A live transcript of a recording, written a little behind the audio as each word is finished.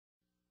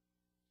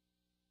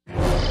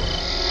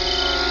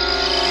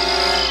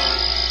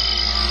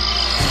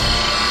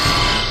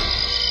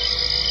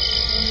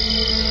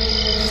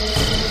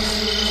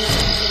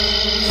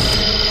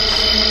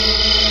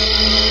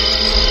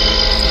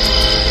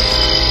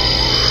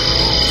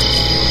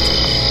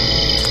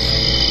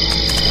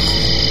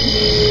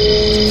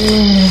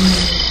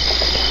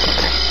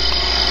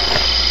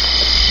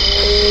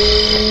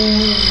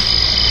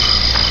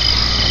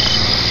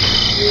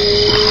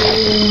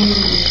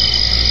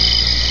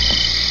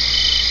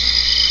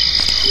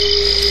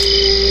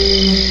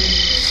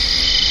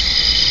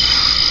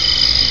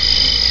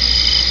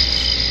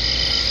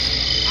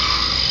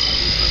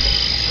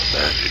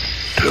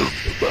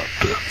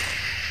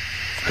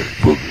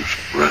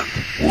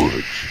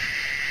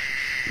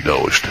He'd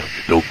always tell me,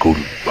 don't go to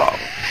the bottom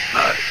at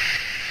night.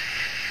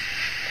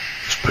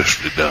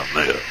 Especially down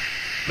there,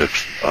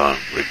 next to the Iron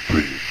Grate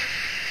Bridge.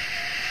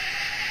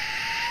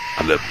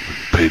 I never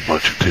really paid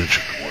much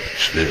attention to what he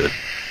said,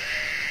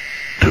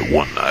 till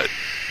one night,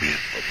 me and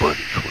my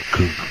buddies went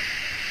cooning.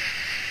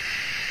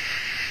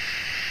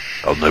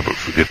 I'll never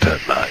forget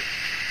that night.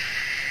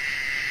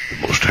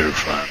 The most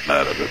terrifying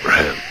night I've ever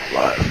had in my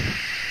life.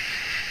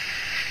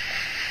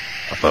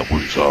 I thought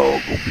we was all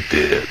gonna be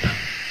dead.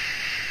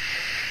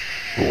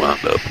 We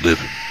wound up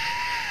living,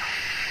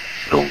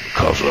 but only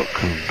because our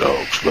coon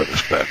dogs let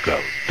us back out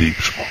of the deep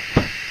swamp.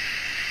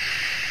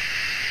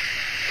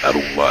 I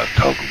don't like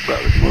talking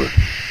about it much.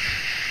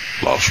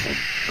 Lost one of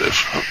the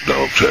best hunting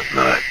dogs that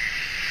night.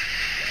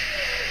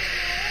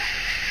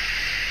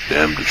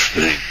 Damnedest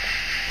thing,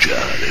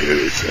 giant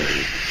hairy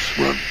things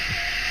running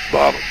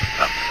bottom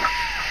down there.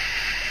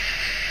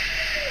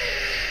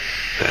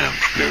 Damn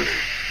scary.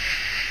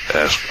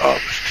 Ask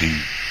Otis T.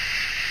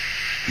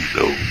 He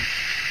knows.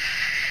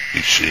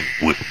 He's seen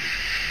it with me.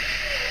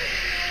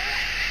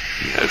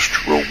 He asked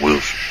Jerome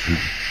Wilson too.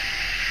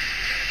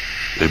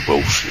 They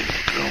both seen it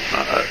with their own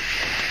eyes.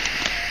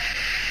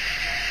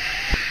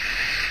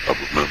 I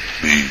remember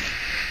me,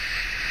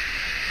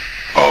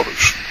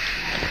 Otis,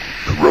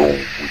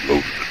 Jerome, we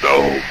loaded the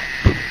dog,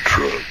 put in the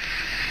truck,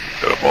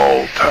 got them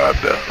all tied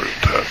down real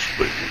tight so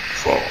they wouldn't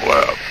fall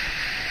out.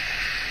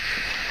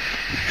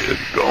 We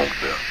headed on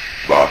down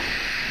the bottom.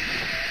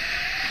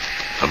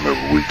 I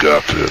remember we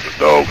got there, the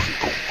dogs were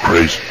going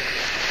crazy.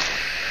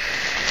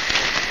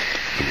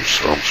 There was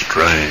some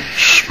strange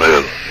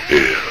smell in the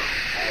air.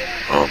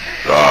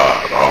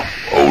 God,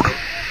 awful odor.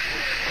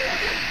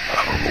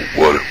 I don't know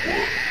what it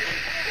was.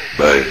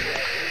 Bad.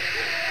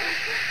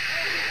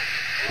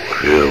 Well,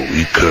 hell,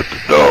 we cut the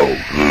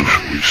dogs loose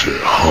and we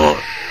said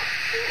hunt.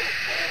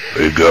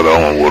 They got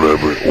on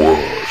whatever it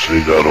was.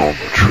 They got on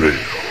the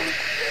trail.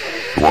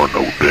 There wasn't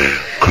no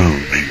damn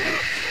coon either.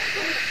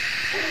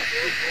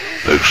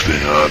 Next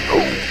thing I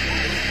know,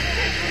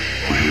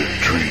 we hear the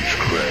trees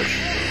crashing.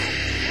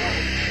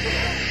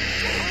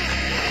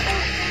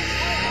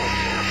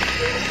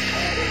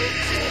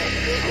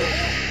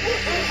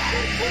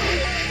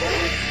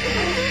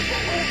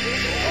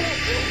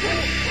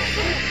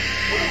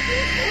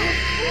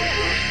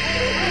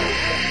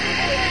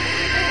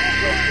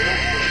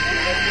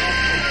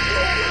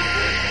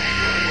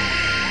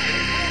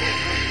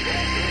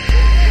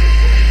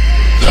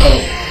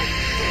 Dog.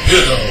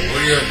 Here, dog.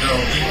 Where you at,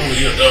 dog? You over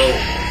here, dog.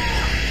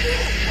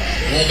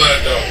 Come on back,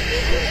 dog.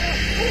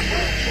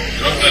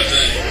 Get off that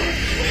thing.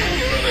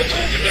 Get off that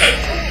thing. Get back.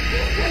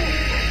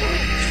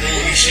 You know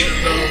you see the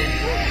dog?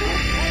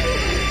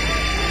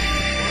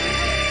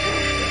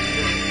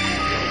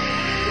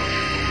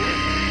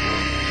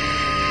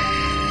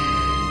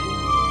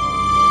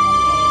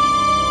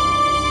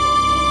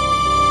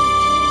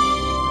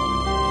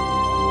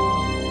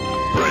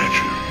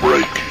 Branches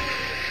breaking.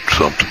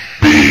 Something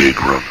big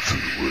running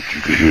through the woods.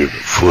 You could hear the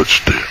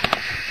footsteps.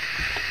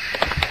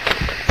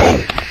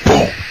 Boom,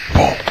 boom,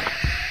 boom.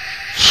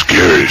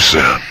 Scary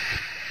sound.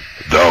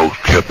 The dogs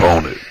kept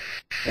on it.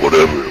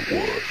 Whatever it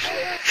was.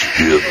 You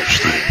hear this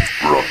thing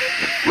running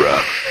and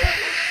running.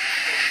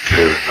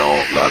 Carrying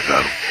on like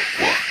I don't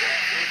know what.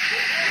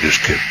 Just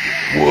kept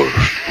getting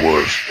worse and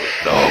worse. The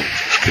dogs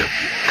just kept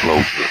getting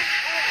closer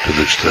to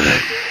this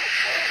thing.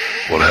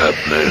 What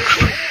happened next,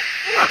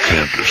 I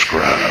can't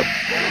describe.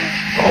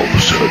 All of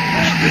a sudden,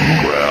 this thing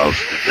growls,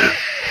 and then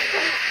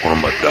one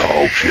of my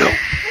dogs yelped.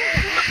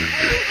 And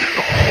then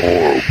a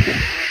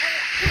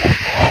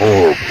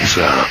horrible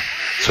sound.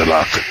 Sounded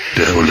like the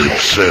devil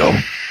himself.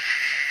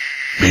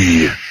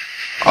 Me,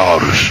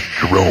 Otis,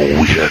 Jerome,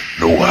 we had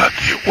no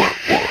idea what it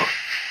was.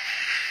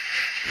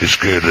 It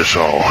scared us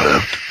all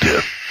half to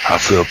death. I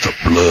felt the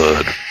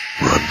blood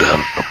run down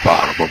at the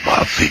bottom of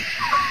my feet.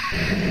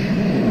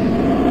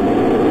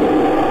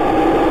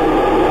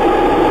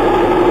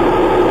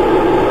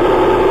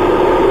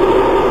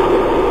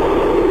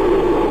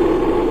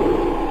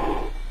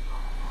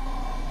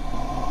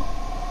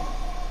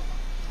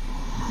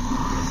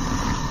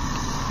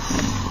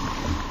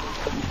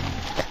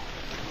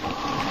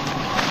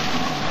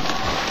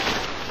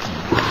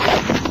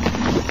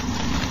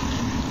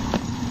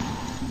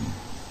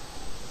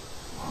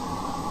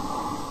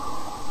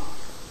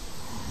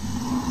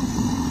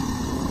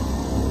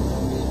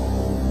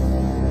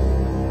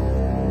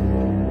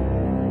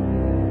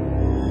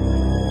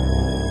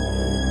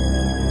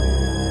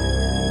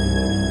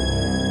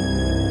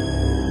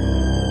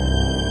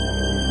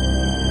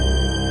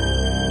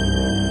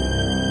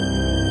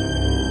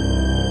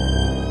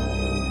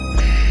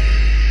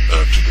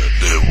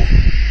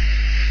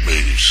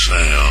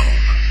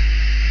 Sound.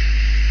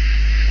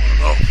 What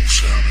an awful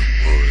sound it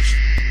was.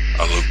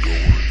 I looked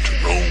over at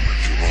Jerome, and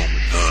Jerome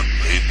had done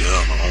laid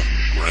down on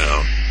the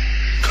ground,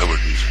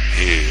 covered his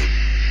head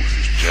with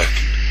his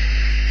jacket,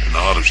 and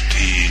Otis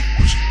T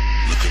was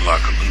looking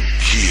like a little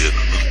kid,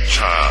 a little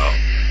child,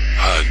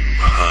 hiding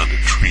behind a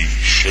tree,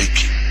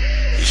 shaking.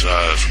 His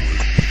eyes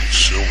were as big as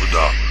silver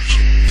dollars.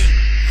 Then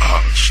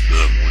Otis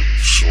done went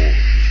sore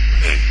with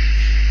pain.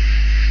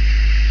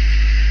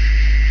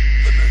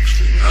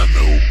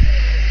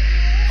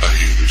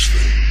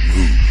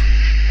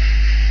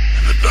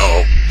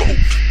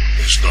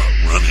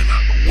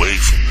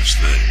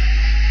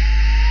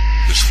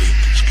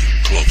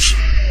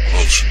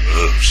 closer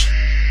to us.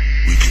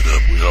 We get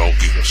up, we all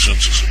get our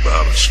senses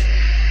about us,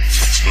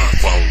 start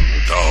following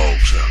the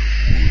dogs out of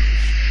the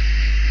woods.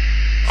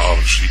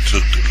 Otis, he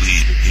took the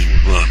lead and he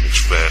would run as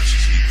fast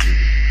as he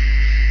could.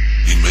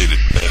 He made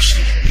it past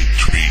this big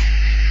tree.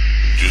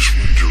 And just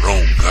when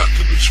Jerome got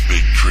to this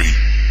big tree,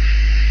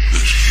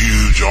 this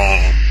huge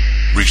arm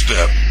reached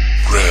out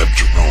and grabbed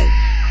Jerome,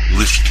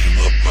 lifted him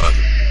up by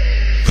the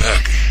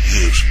back of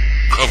his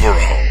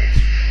coveralls.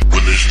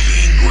 When this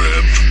thing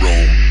grabbed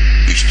Jerome,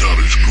 he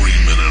started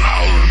screaming and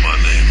hollering my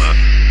name out.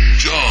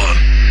 John,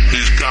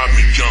 he's got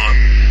me, John.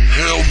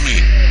 Help me.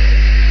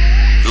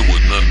 There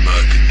was nothing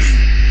I could do.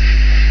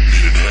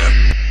 Then it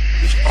happened.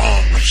 His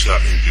arm reached out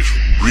and just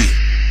ripped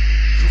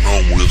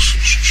Jerome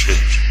Wilson's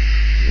chest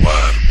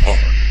wide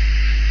apart.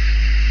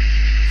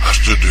 I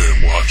stood there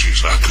and watched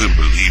this. I couldn't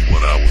believe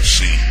what I was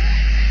seeing.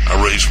 I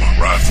raised my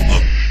rifle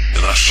up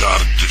and I shot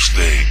at this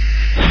thing.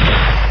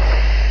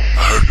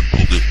 I heard the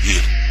bullet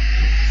hit,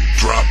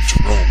 dropped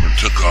Jerome and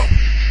took off,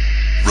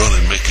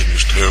 running, making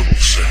this terrible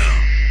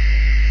sound.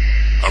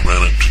 I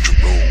ran up to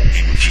Jerome.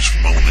 He was just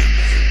moaning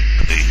there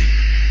in pain.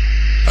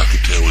 I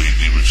could tell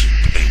he was in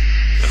pain.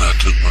 And I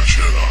took my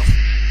shirt off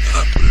and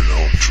I put it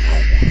on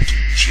Jerome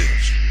Wilson's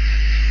chest.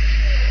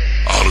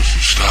 Otis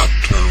stopped,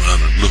 turned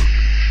around and looked.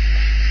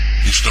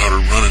 He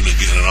started running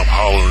again and I'm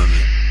hollering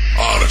at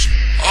him.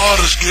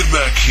 Otis, get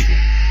back here.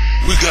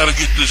 We gotta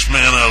get this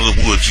man out of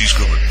the woods. He's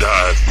gonna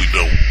die if we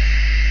don't.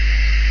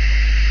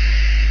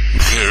 We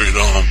carried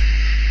on.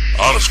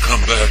 Otis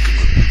come back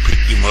and we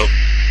picked him up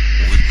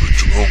and we put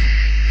Jerome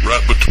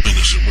right between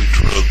us and we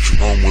drugged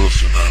Jerome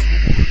Wilson out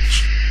of the